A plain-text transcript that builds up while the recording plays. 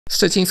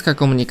Szczecińska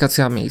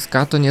komunikacja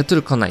miejska to nie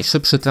tylko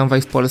najszybszy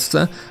tramwaj w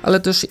Polsce, ale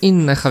też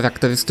inne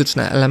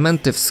charakterystyczne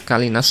elementy w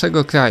skali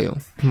naszego kraju.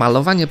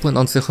 Malowanie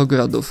płynących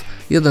ogrodów,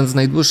 jeden z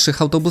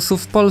najdłuższych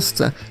autobusów w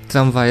Polsce,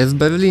 tramwaje z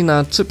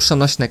Berlina czy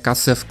przenośne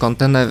kasy w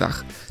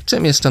kontenerach.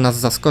 Czym jeszcze nas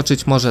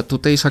zaskoczyć może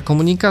tutejsza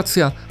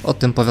komunikacja? O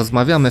tym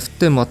porozmawiamy w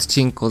tym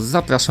odcinku.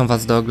 Zapraszam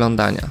Was do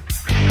oglądania.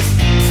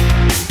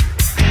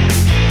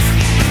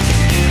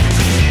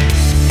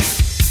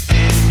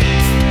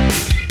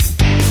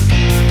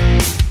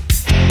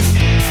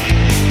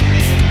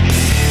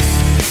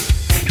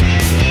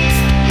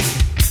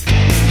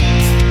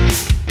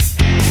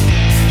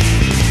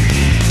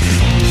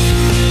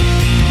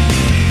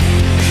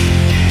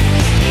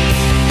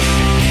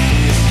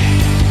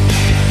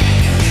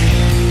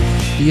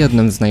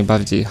 Jednym z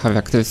najbardziej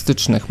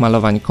charakterystycznych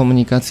malowań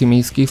komunikacji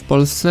miejskiej w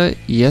Polsce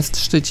jest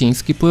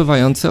szczeciński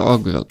pływający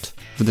ogród.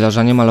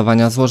 Wdrażanie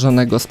malowania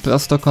złożonego z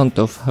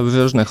prostokątów w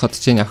różnych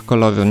odcieniach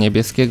koloru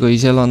niebieskiego i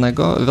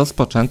zielonego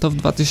rozpoczęto w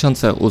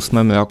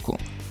 2008 roku.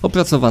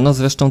 Opracowano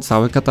zresztą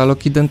cały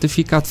katalog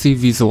identyfikacji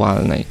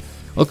wizualnej.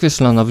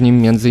 Określono w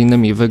nim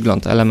m.in.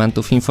 wygląd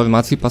elementów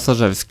informacji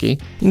pasażerskiej,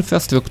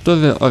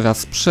 infrastruktury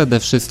oraz przede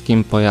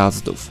wszystkim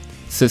pojazdów.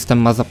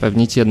 System ma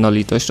zapewnić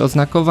jednolitość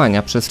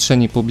oznakowania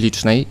przestrzeni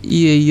publicznej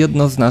i jej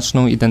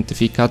jednoznaczną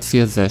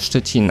identyfikację ze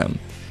Szczecinem.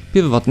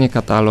 Pierwotnie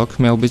katalog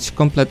miał być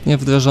kompletnie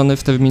wdrożony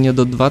w terminie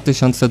do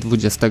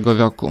 2020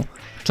 roku.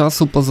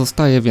 Czasu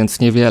pozostaje więc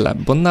niewiele,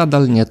 bo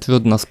nadal nie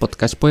trudno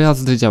spotkać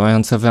pojazdy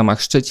działające w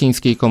ramach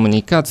szczecińskiej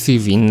komunikacji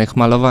w innych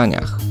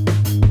malowaniach.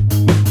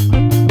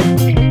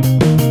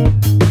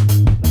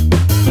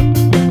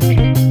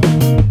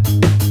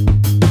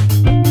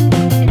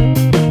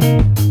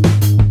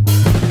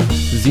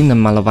 Z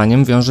innym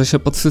malowaniem wiąże się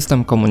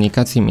podsystem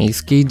komunikacji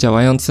miejskiej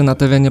działający na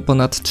terenie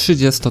ponad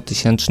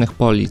 30-tysięcznych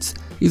Polic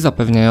i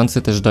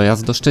zapewniający też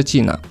dojazd do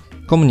Szczecina.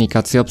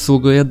 Komunikację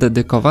obsługuje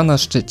dedykowana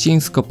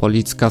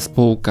szczecińsko-policka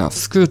spółka, w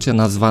skrócie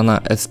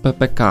nazwana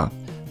SPPK.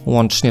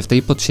 Łącznie w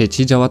tej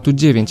podsieci działa tu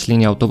 9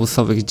 linii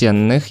autobusowych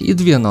dziennych i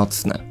 2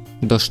 nocne.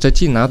 Do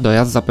Szczecina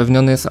dojazd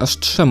zapewniony jest aż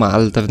 3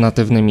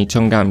 alternatywnymi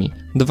ciągami.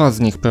 2 z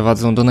nich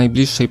prowadzą do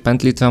najbliższej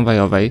pętli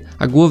tramwajowej,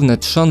 a główny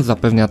trzon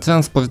zapewnia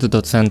transport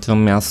do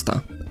centrum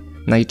miasta.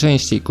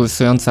 Najczęściej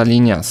kursująca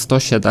linia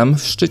 107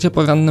 w szczycie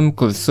porannym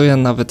kursuje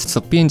nawet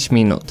co 5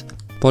 minut.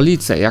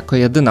 Police jako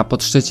jedyna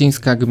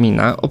podszczecińska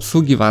gmina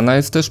obsługiwana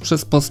jest też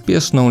przez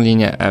pospieszną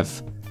linię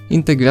F.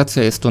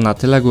 Integracja jest tu na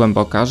tyle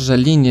głęboka, że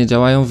linie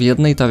działają w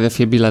jednej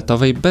taryfie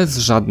biletowej bez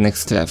żadnych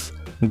stref.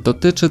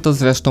 Dotyczy to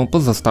zresztą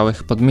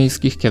pozostałych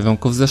podmiejskich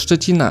kierunków ze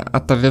Szczecina, a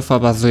taryfa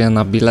bazuje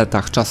na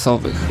biletach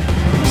czasowych.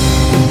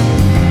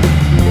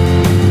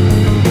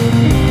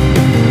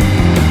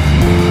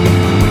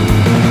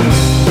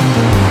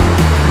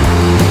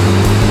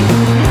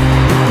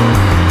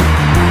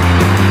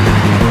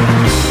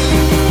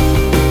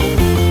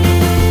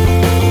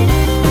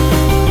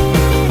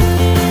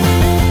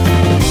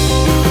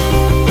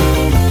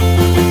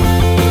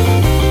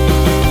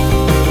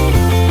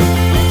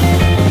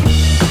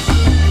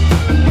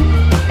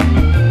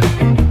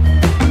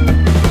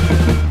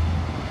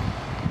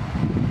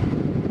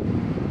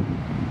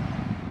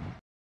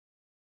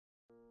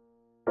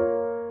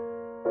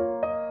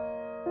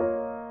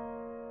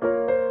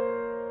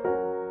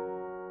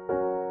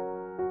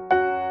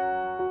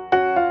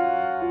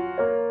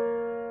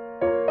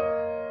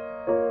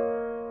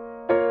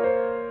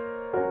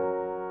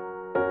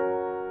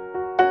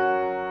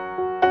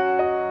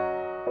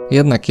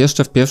 Jednak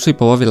jeszcze w pierwszej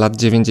połowie lat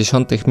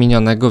 90.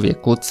 minionego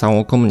wieku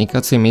całą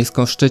komunikację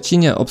miejską w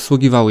Szczecinie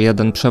obsługiwał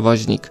jeden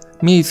przewoźnik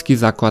 – Miejski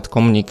Zakład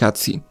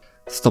Komunikacji.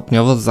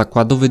 Stopniowo z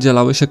zakładu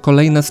wydzielały się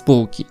kolejne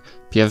spółki.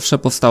 Pierwsze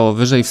powstało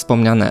wyżej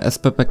wspomniane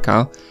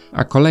SPPK,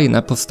 a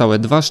kolejne powstały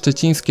 2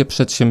 szczecińskie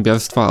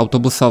przedsiębiorstwa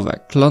autobusowe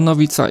 –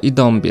 Klonowica i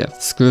Dąbie,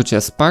 w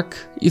skrócie SPAK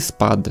i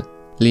SPAD.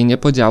 Linie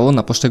podziału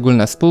na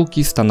poszczególne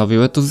spółki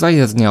stanowiły tu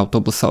zajezdnie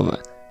autobusowe.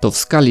 To w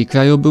skali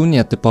kraju był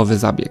nietypowy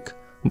zabieg,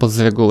 bo z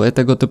reguły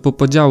tego typu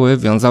podziały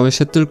wiązały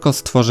się tylko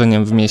z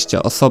tworzeniem w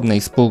mieście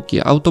osobnej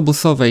spółki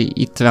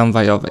autobusowej i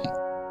tramwajowej.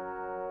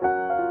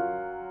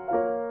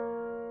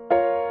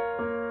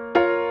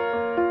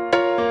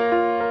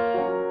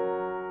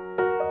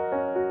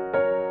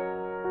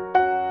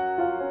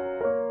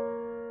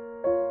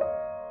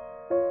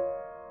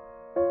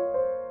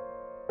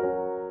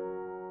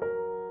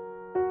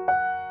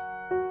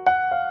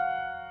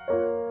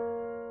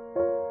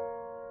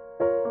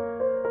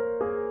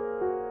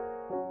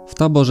 W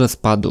taborze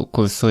SPAD-u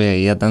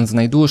kursuje jeden z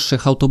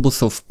najdłuższych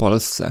autobusów w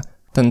Polsce.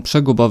 Ten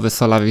przegubowy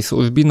Solaris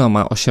Urbino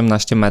ma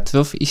 18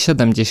 metrów i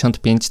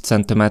 75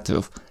 cm.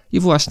 I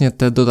właśnie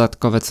te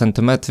dodatkowe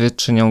centymetry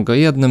czynią go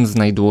jednym z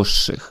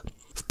najdłuższych.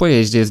 W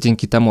pojeździe jest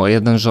dzięki temu o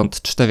jeden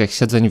rząd 4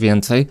 siedzeń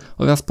więcej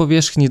oraz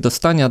powierzchni do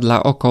stania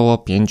dla około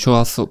 5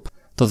 osób.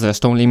 To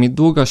zresztą limit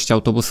długości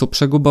autobusu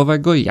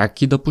przegubowego,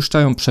 jaki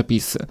dopuszczają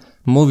przepisy.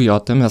 Mówi o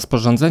tym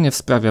rozporządzenie w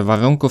sprawie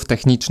warunków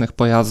technicznych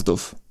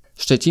pojazdów.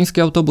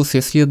 Szczeciński autobus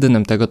jest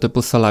jedynym tego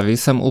typu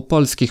Solarisem u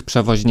polskich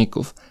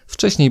przewoźników.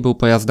 Wcześniej był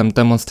pojazdem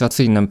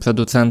demonstracyjnym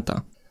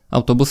producenta.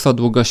 Autobusy o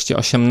długości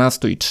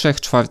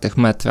 18,3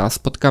 metra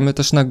spotkamy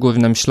też na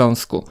Górnym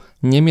Śląsku,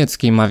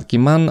 niemieckiej marki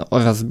MAN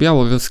oraz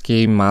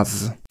białoruskiej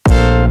MAZ.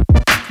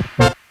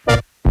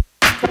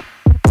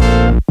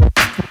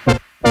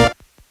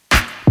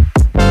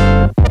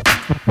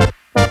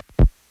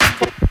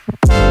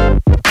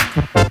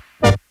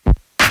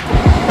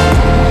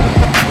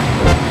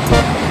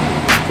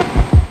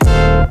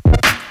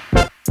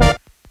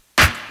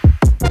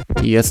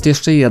 Jest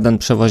jeszcze jeden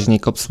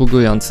przewoźnik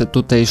obsługujący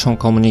tutejszą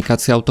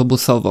komunikację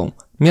autobusową,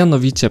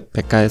 mianowicie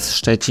PKS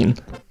Szczecin.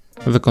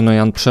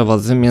 Wykonuje on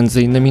przewozy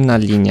m.in. na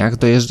liniach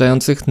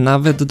dojeżdżających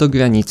nawet do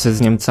granicy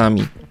z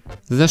Niemcami.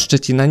 Ze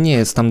Szczecina nie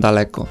jest tam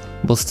daleko,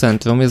 bo z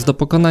centrum jest do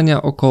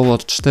pokonania około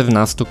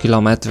 14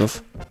 km.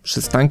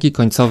 Przystanki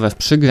końcowe w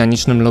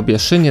przygranicznym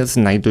Lubieszynie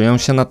znajdują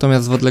się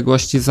natomiast w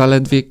odległości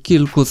zaledwie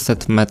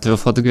kilkuset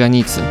metrów od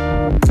granicy.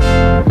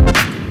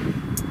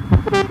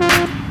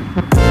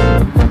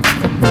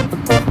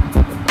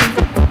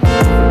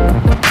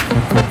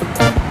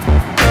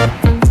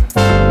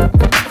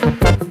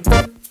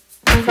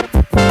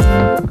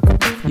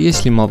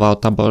 Jeśli mowa o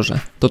taborze,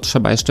 to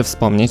trzeba jeszcze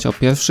wspomnieć o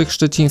pierwszych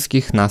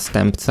szczecińskich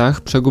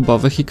następcach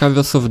przegubowych i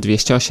karosów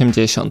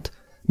 280.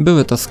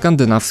 Były to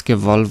skandynawskie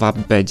Volva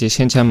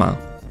B10MA.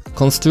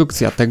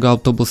 Konstrukcja tego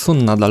autobusu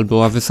nadal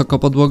była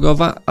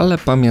wysokopodłogowa, ale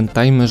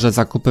pamiętajmy, że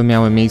zakupy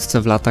miały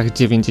miejsce w latach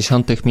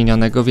 90.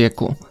 minionego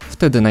wieku.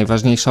 Wtedy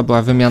najważniejsza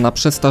była wymiana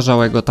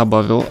przestarzałego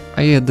taboru,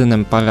 a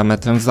jedynym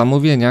parametrem w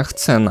zamówieniach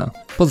cena.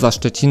 Poza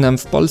Szczecinem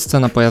w Polsce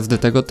na pojazdy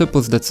tego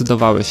typu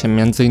zdecydowały się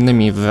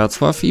m.in.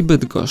 Wrocław i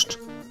Bydgoszcz.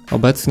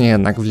 Obecnie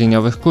jednak w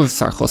liniowych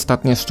kursach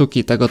ostatnie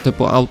sztuki tego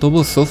typu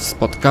autobusów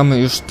spotkamy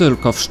już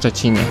tylko w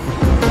Szczecinie.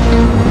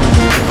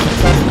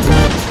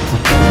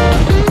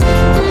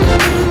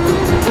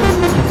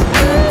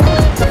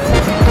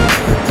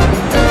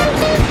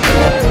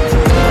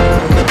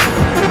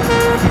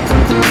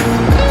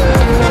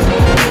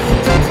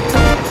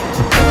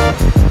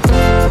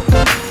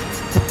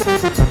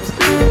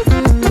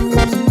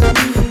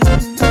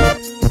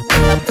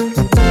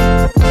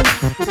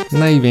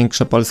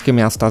 Największe polskie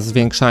miasta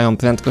zwiększają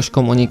prędkość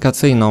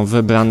komunikacyjną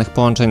wybranych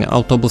połączeń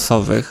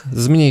autobusowych,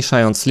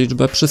 zmniejszając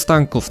liczbę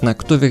przystanków, na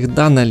których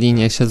dane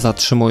linie się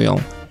zatrzymują.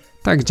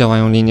 Tak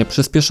działają linie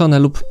przyspieszone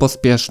lub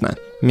pospieszne,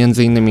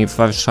 m.in. w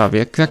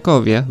Warszawie,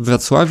 Krakowie,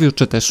 Wrocławiu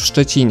czy też w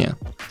Szczecinie.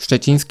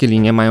 Szczecińskie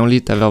linie mają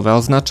literowe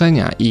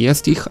oznaczenia i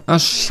jest ich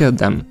aż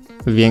 7.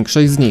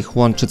 Większość z nich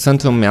łączy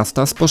centrum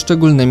miasta z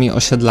poszczególnymi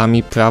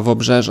osiedlami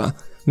prawobrzeża.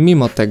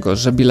 Mimo tego,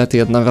 że bilety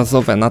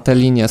jednorazowe na te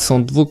linie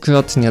są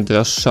dwukrotnie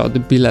droższe od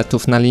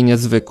biletów na linie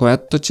zwykłe,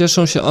 to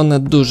cieszą się one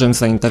dużym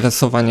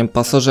zainteresowaniem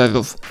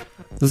pasażerów.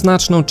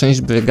 Znaczną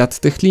część brygad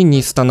tych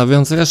linii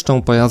stanowią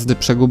zresztą pojazdy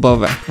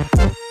przegubowe.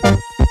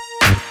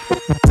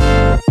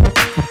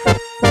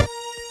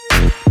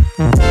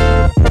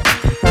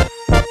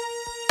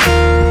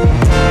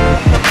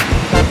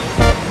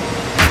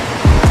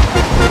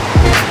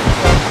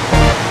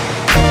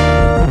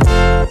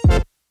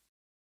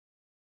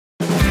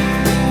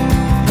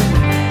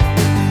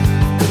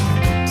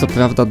 Co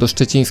prawda do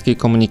szczecińskiej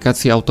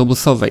komunikacji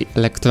autobusowej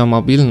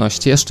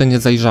elektromobilność jeszcze nie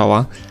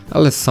zajrzała,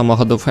 ale z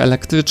samochodów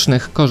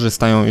elektrycznych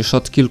korzystają już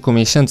od kilku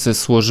miesięcy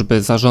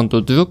służby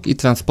Zarządu Dróg i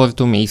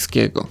Transportu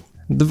Miejskiego.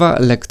 2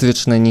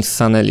 elektryczne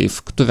Nissany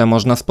Leaf, które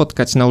można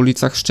spotkać na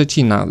ulicach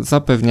Szczecina,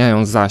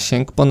 zapewniają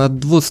zasięg ponad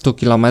 200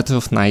 km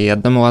na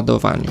jednym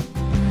ładowaniu.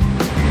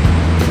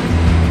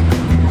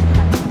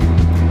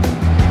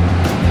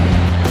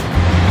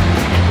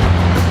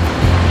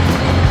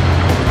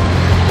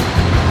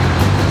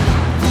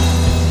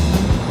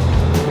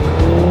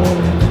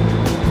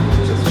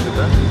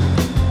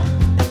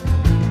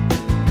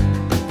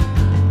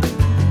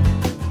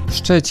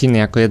 Szczecin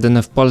jako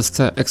jedyny w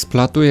Polsce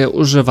eksploatuje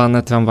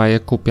używane tramwaje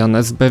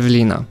kupione z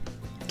Berlina.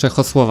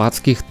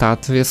 Czechosłowackich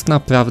Tatr jest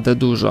naprawdę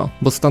dużo,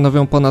 bo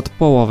stanowią ponad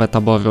połowę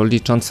taboru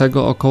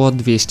liczącego około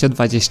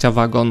 220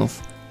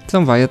 wagonów.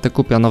 Tramwaje te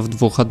kupiono w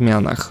 2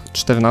 odmianach,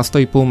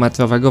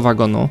 14,5-metrowego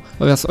wagonu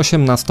oraz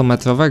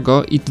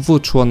 18-metrowego i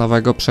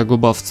 2-członowego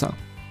przegubowca.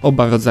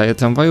 Oba rodzaje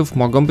tramwajów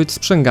mogą być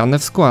sprzęgane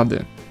w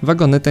składy.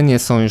 Wagony te nie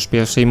są już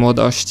pierwszej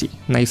młodości.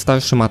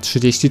 Najstarszy ma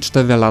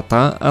 34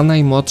 lata, a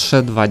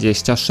najmłodsze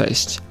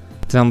 26.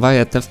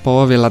 Tramwaje te w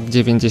połowie lat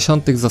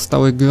 90.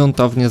 zostały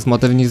gruntownie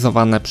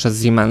zmodernizowane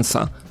przez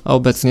Siemensa, a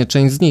obecnie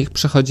część z nich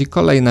przechodzi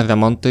kolejne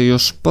remonty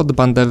już pod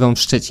banderą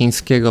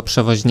szczecińskiego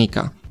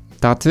przewoźnika.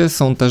 Tatry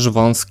są też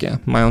wąskie,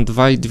 mają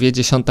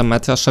 2,2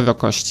 metra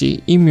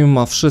szerokości i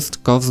mimo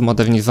wszystko w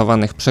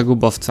zmodernizowanych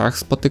przegubowcach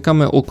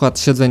spotykamy układ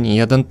siedzeń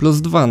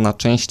 1+2 na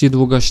części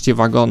długości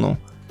wagonu.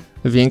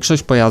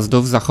 Większość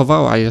pojazdów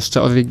zachowała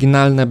jeszcze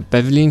oryginalne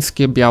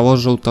berlińskie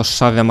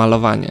biało-żółto-szare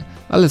malowanie,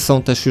 ale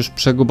są też już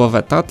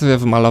przegubowe Tatry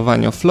w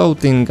malowaniu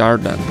Floating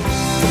Garden.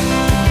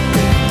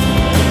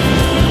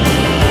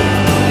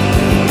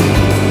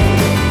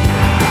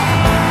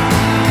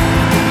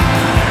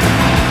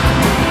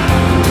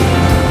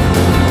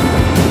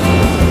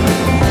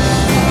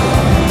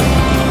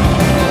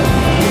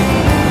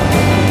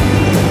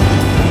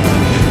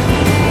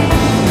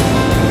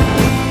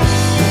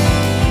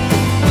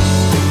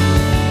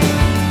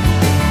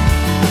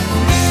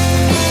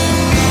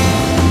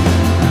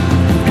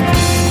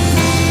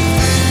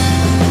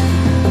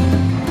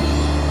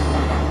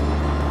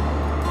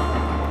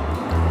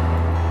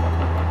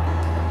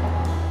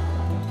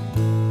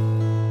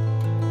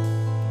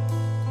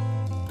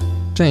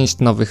 Część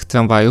nowych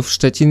tramwajów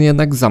Szczecin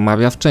jednak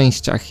zamawia w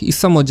częściach i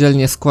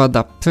samodzielnie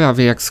składa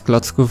prawie jak z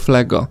klocków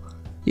Lego.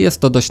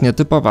 Jest to dość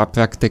nietypowa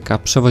praktyka,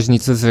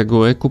 przewoźnicy z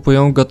reguły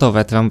kupują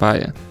gotowe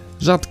tramwaje.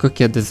 Rzadko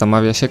kiedy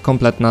zamawia się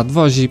komplet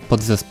nadwozi,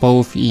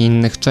 podzespołów i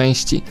innych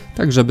części,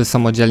 tak żeby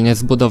samodzielnie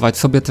zbudować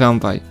sobie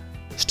tramwaj.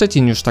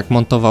 Szczecin już tak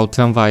montował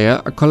tramwaje,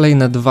 a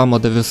kolejne 2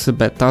 modewysy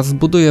beta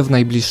zbuduje w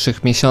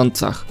najbliższych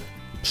miesiącach.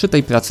 Przy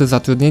tej pracy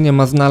zatrudnienie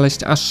ma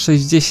znaleźć aż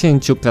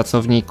 60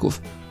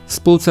 pracowników. W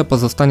spółce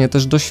pozostanie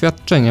też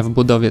doświadczenie w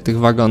budowie tych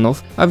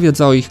wagonów, a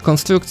wiedza o ich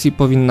konstrukcji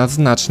powinna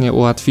znacznie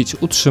ułatwić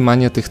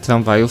utrzymanie tych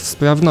tramwajów w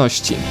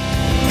sprawności.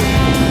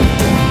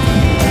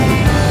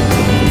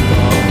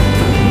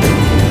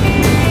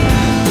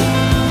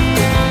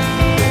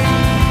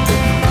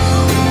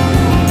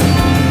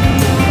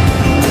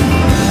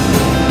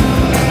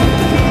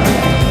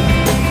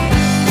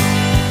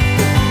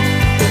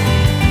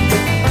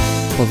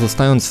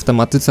 Pozostając w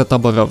tematyce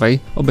taborowej,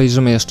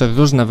 obejrzymy jeszcze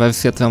różne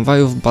wersje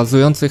tramwajów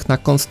bazujących na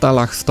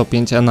konstalach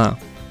 105NA.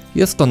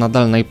 Jest to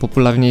nadal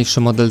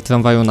najpopularniejszy model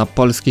tramwaju na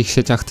polskich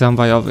sieciach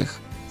tramwajowych.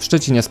 W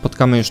Szczecinie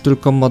spotkamy już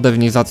tylko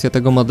modernizację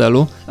tego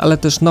modelu, ale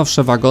też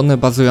nowsze wagony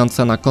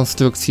bazujące na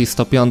konstrukcji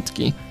 105,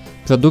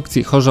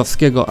 produkcji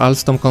chorzowskiego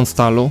Alstom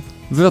Konstalu,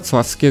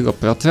 wrocławskiego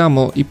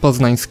Protramu i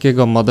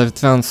poznańskiego Moder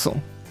Transu.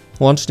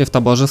 Łącznie w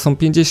taborze są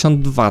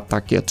 52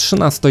 takie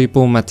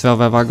 13,5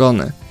 metrowe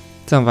wagony.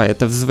 Tramwaje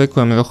te w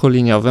zwykłym ruchu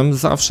liniowym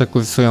zawsze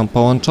kursują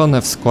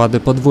połączone w składy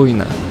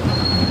podwójne.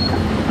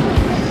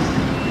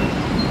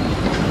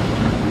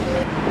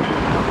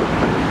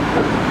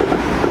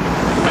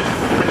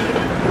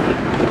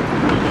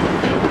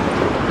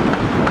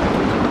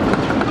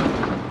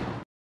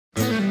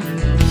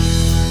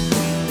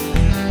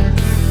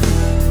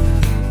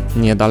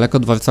 Niedaleko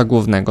dworca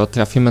głównego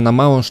trafimy na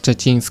małą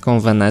szczecińską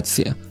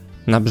Wenecję.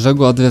 Na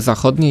brzegu Odry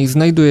Zachodniej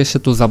znajduje się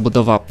tu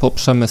zabudowa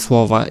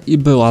poprzemysłowa i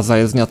była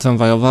zajezdnia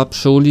tramwajowa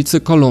przy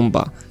ulicy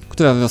Kolumba,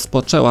 która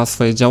rozpoczęła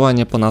swoje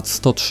działanie ponad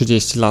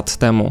 130 lat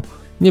temu.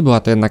 Nie była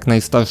to jednak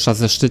najstarsza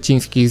ze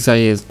szczecińskich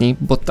zajezdni,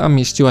 bo ta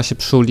mieściła się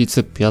przy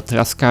ulicy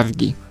Piotra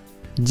Skargi.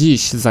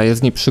 Dziś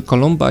zajezdni przy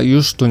Kolumba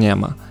już tu nie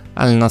ma,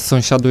 ale na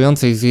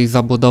sąsiadującej z jej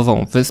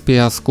zabudową Wyspie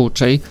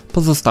Jaskółczej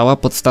pozostała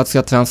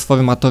podstacja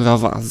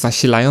transformatorowa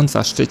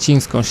zasilająca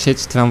szczecińską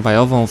sieć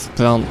tramwajową w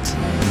prąd.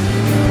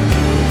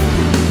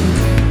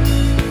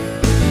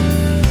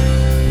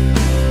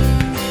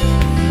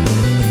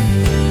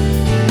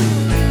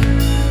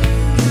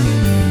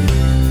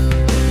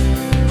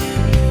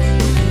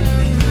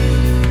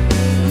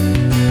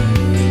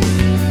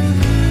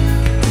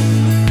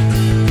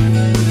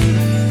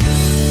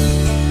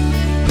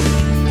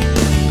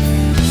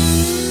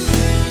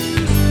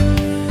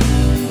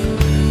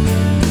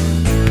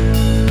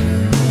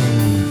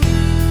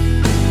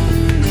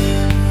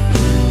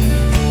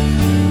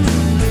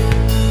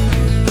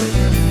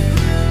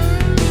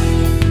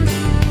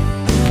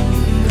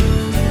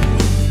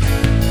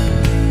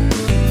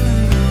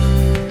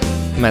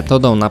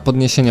 Metodą na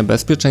podniesienie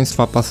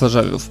bezpieczeństwa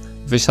pasażerów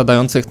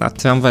wysiadających na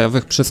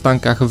tramwajowych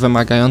przystankach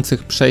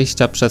wymagających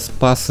przejścia przez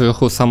pas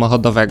ruchu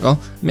samochodowego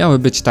miały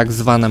być tak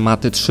zwane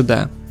maty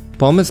 3D.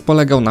 Pomysł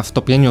polegał na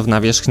wtopieniu w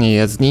nawierzchnię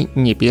jezdni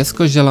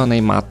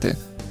niebiesko-zielonej maty.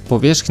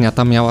 Powierzchnia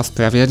ta miała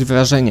sprawiać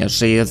wrażenie,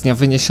 że jezdnia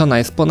wyniesiona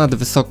jest ponad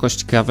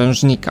wysokość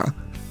krawężnika.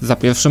 Za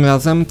pierwszym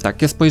razem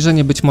takie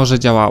spojrzenie być może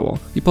działało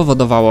i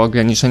powodowało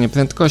ograniczenie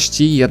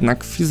prędkości,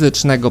 jednak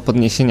fizycznego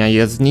podniesienia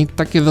jezdni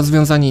takie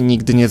rozwiązanie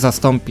nigdy nie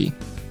zastąpi.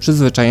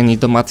 Przyzwyczajeni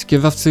do mat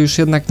kierowcy już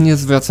jednak nie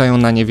zwracają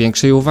na nie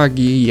większej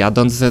uwagi,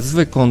 jadąc ze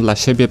zwykłą dla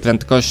siebie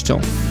prędkością.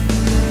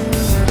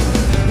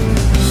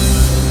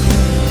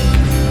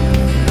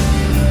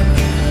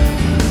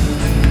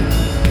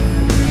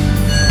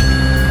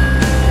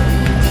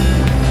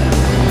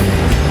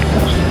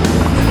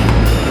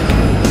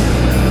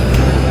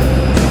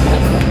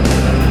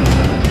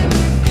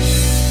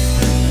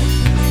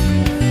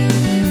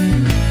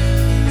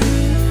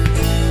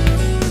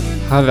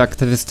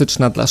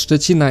 Charakterystyczna dla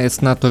Szczecina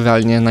jest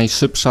naturalnie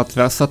najszybsza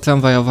trasa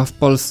tramwajowa w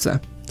Polsce.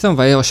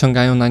 Tramwaje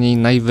osiągają na niej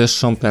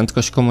najwyższą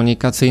prędkość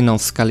komunikacyjną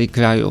w skali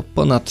kraju,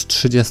 ponad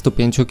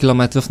 35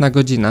 km na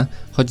godzinę,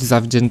 choć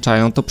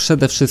zawdzięczają to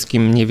przede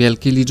wszystkim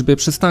niewielkiej liczbie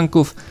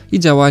przystanków i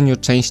działaniu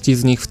części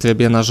z nich w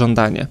trybie na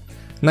żądanie.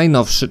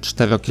 Najnowszy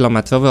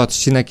 4-kilometrowy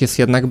odcinek jest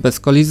jednak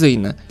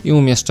bezkolizyjny i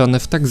umieszczony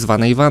w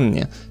tzw.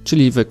 wannie,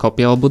 czyli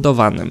wykopie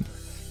obudowanym.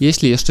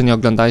 Jeśli jeszcze nie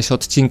oglądałeś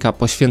odcinka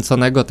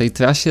poświęconego tej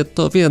trasie,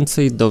 to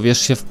więcej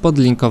dowiesz się w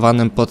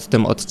podlinkowanym pod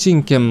tym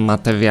odcinkiem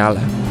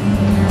materiale.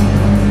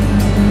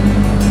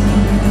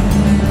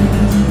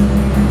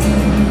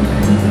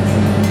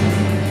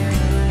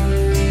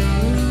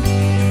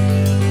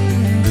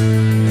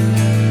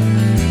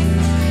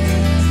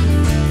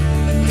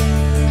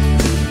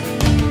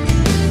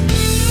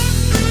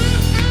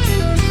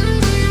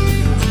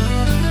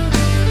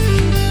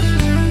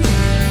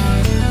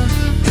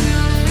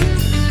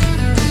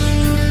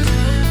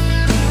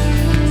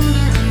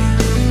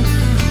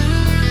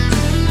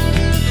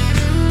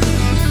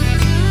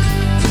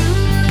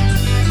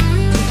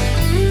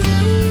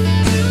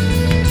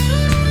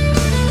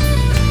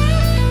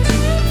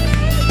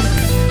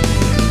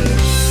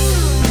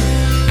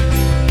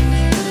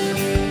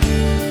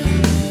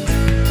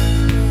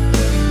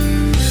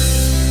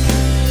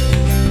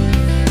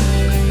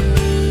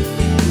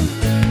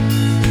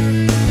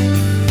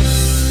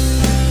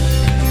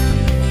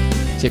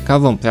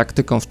 Ciekawą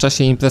praktyką w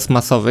czasie imprez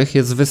masowych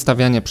jest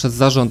wystawianie przez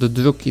Zarząd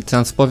Dróg i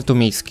Transportu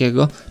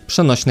Miejskiego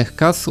przenośnych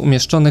kas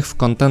umieszczonych w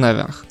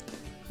kontenerach.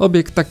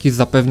 Obiekt taki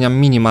zapewnia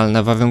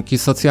minimalne warunki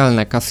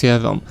socjalne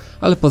kasjerom,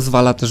 ale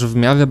pozwala też w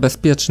miarę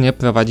bezpiecznie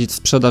prowadzić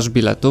sprzedaż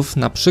biletów,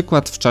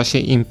 np. w czasie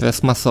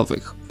imprez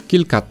masowych.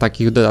 Kilka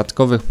takich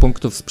dodatkowych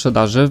punktów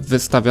sprzedaży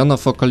wystawiono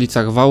w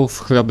okolicach Wałów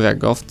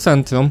Chrobrego w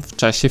centrum w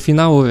czasie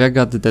finału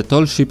regat The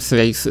Tall Ships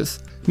Races.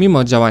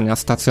 Mimo działania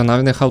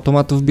stacjonarnych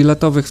automatów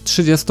biletowych w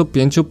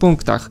 35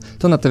 punktach,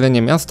 to na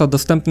terenie miasta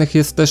dostępnych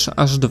jest też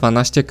aż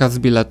 12 kas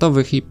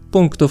biletowych i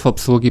punktów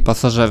obsługi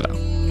pasażera.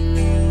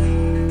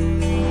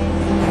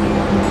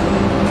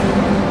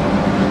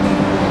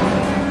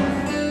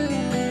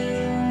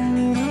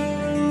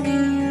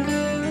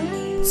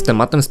 Z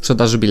tematem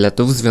sprzedaży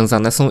biletów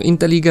związane są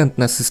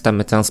inteligentne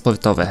systemy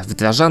transportowe,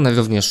 wdrażane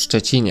również w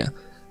Szczecinie.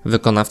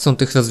 Wykonawcą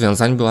tych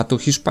rozwiązań była tu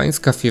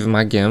hiszpańska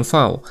firma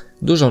GMV.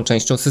 Dużą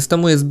częścią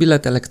systemu jest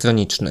bilet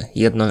elektroniczny,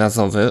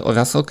 jednorazowy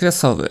oraz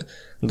okresowy.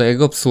 Do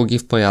jego obsługi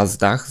w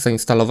pojazdach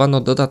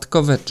zainstalowano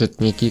dodatkowe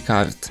czytniki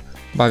kart.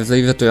 Bardzo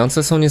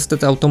irytujące są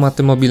niestety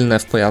automaty mobilne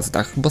w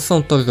pojazdach, bo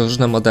są to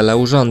różne modele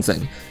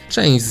urządzeń.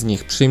 Część z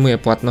nich przyjmuje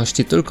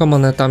płatności tylko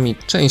monetami,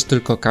 część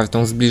tylko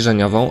kartą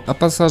zbliżeniową, a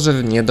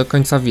pasażer nie do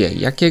końca wie,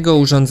 jakiego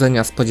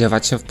urządzenia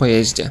spodziewać się w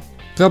pojeździe.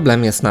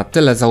 Problem jest na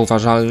tyle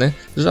zauważalny,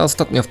 że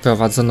ostatnio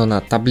wprowadzono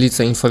na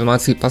tablicę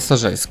informacji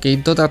pasażerskiej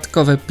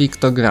dodatkowe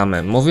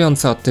piktogramy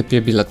mówiące o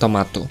typie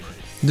biletomatu.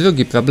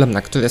 Drugi problem,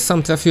 na który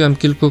sam trafiłem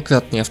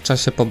kilkukrotnie w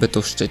czasie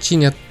pobytu w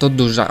Szczecinie, to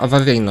duża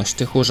awaryjność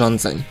tych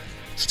urządzeń.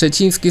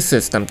 Szczeciński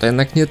system to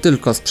jednak nie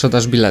tylko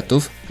sprzedaż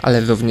biletów,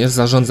 ale również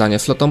zarządzanie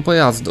flotą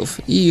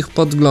pojazdów i ich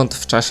podgląd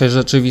w czasie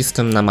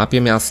rzeczywistym na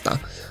mapie miasta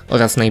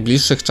oraz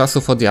najbliższych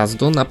czasów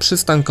odjazdu na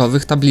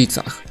przystankowych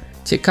tablicach.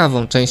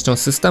 Ciekawą częścią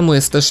systemu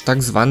jest też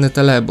tzw.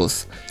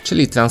 telebus,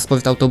 czyli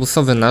transport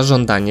autobusowy na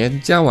żądanie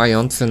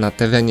działający na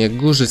terenie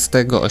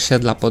górzystego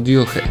osiedla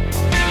Podjuchy.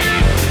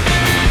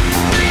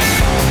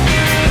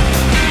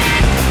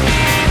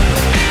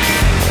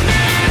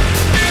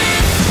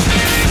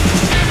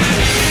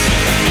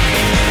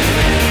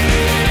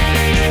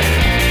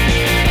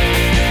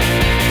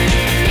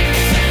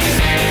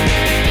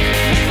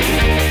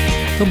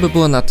 To by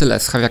było na tyle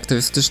z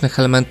charakterystycznych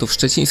elementów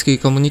szczecińskiej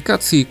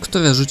komunikacji,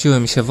 które rzuciły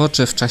mi się w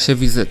oczy w czasie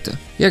wizyty.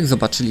 Jak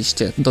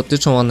zobaczyliście,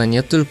 dotyczą one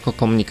nie tylko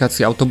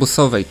komunikacji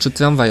autobusowej czy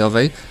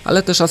tramwajowej,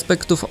 ale też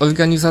aspektów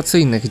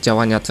organizacyjnych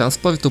działania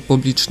transportu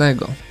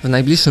publicznego. W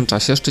najbliższym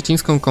czasie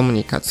szczecińską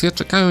komunikację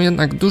czekają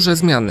jednak duże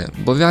zmiany,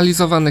 bo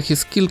realizowanych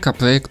jest kilka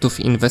projektów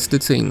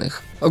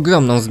inwestycyjnych.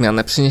 Ogromną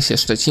zmianę przyniesie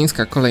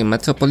szczecińska kolej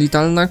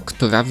metropolitalna,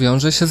 która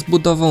wiąże się z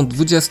budową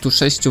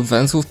 26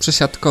 węzłów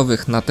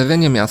przesiadkowych na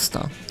terenie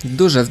miasta.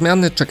 Duże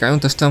zmiany czekają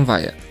też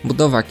tramwaje,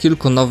 budowa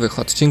kilku nowych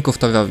odcinków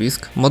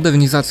torowisk,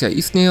 modernizacja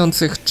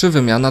istniejących czy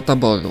wymiana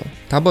taboru.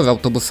 Tabor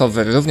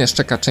autobusowy również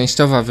czeka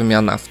częściowa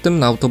wymiana, w tym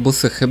na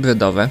autobusy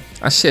hybrydowe,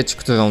 a sieć,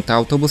 którą te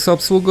autobusy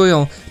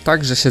obsługują,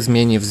 także się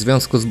zmieni w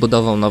związku z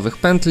budową nowych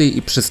pętli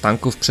i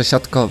przystanków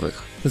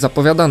przesiadkowych.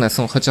 Zapowiadane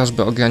są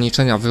chociażby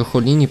ograniczenia w ruchu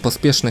linii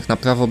pospiesznych na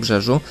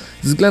prawobrzeżu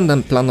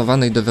względem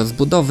planowanej do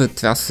rozbudowy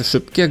trasy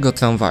szybkiego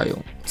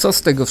tramwaju. Co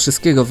z tego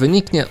wszystkiego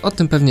wyniknie, o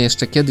tym pewnie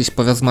jeszcze kiedyś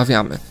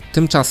porozmawiamy.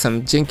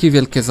 Tymczasem dzięki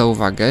wielkie za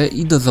uwagę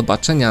i do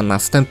zobaczenia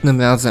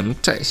następnym razem.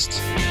 Cześć!